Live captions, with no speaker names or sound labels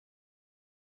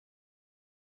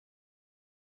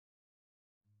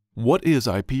What is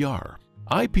IPR?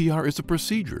 IPR is a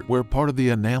procedure where part of the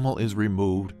enamel is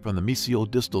removed from the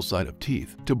mesial-distal side of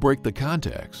teeth to break the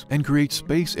contacts and create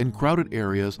space in crowded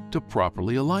areas to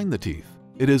properly align the teeth.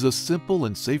 It is a simple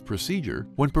and safe procedure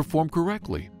when performed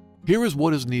correctly. Here is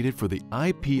what is needed for the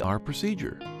IPR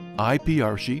procedure.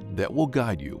 IPR sheet that will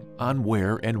guide you on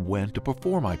where and when to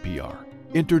perform IPR.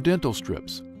 Interdental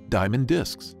strips, diamond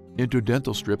discs,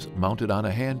 interdental strips mounted on a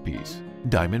handpiece,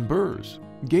 diamond burrs,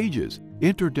 gauges,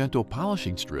 interdental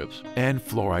polishing strips, and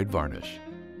fluoride varnish.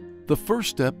 The first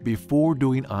step before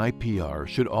doing IPR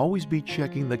should always be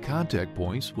checking the contact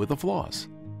points with a floss.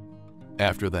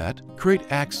 After that,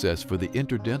 create access for the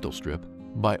interdental strip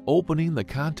by opening the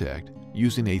contact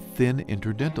using a thin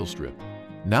interdental strip.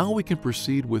 Now we can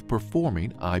proceed with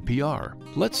performing IPR.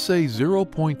 Let's say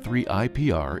 0.3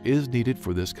 IPR is needed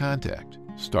for this contact.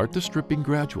 Start the stripping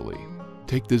gradually.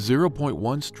 Take the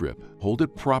 0.1 strip, hold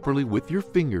it properly with your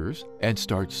fingers, and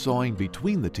start sawing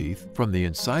between the teeth from the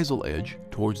incisal edge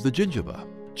towards the gingiva.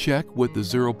 Check with the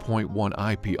 0.1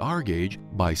 IPR gauge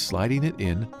by sliding it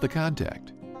in the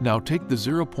contact. Now take the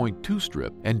 0.2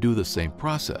 strip and do the same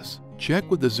process. Check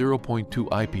with the 0.2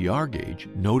 IPR gauge.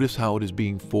 Notice how it is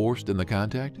being forced in the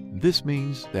contact? This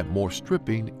means that more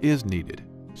stripping is needed.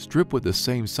 Strip with the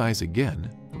same size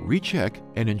again, recheck,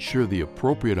 and ensure the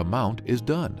appropriate amount is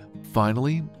done.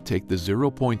 Finally, take the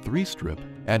 0.3 strip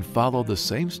and follow the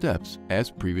same steps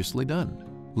as previously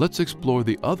done. Let's explore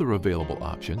the other available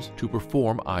options to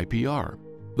perform IPR.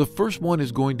 The first one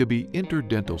is going to be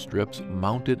interdental strips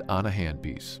mounted on a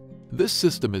handpiece. This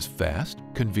system is fast,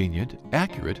 convenient,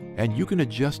 accurate, and you can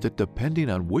adjust it depending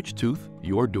on which tooth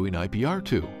you are doing IPR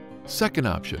to. Second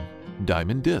option,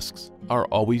 diamond discs, are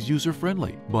always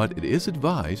user-friendly, but it is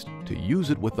advised to use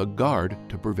it with a guard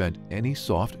to prevent any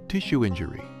soft tissue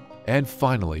injury. And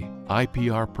finally,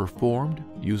 IPR performed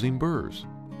using burrs.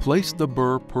 Place the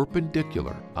burr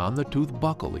perpendicular on the tooth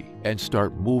buccally and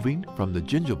start moving from the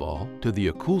gingival to the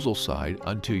occlusal side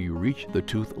until you reach the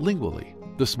tooth lingually.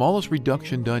 The smallest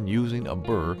reduction done using a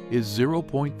burr is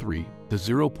 0.3 to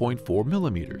 0.4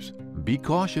 millimeters. Be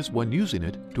cautious when using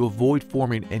it to avoid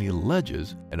forming any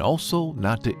ledges and also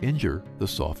not to injure the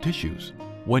soft tissues.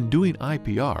 When doing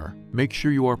IPR, make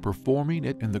sure you are performing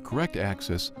it in the correct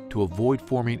axis to avoid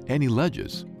forming any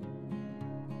ledges.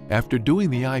 After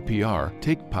doing the IPR,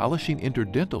 take polishing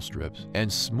interdental strips and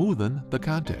smoothen the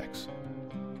contacts.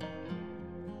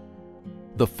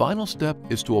 The final step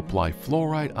is to apply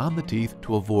fluoride on the teeth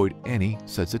to avoid any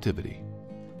sensitivity.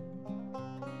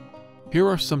 Here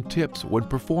are some tips when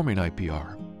performing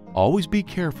IPR. Always be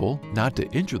careful not to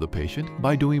injure the patient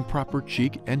by doing proper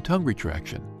cheek and tongue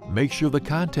retraction. Make sure the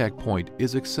contact point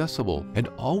is accessible and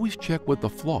always check with the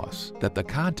floss that the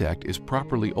contact is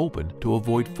properly open to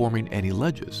avoid forming any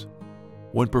ledges.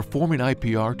 When performing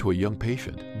IPR to a young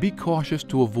patient, be cautious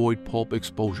to avoid pulp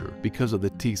exposure because of the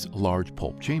teeth's large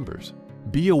pulp chambers.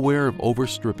 Be aware of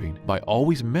overstripping by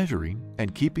always measuring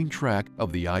and keeping track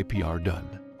of the IPR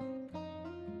done.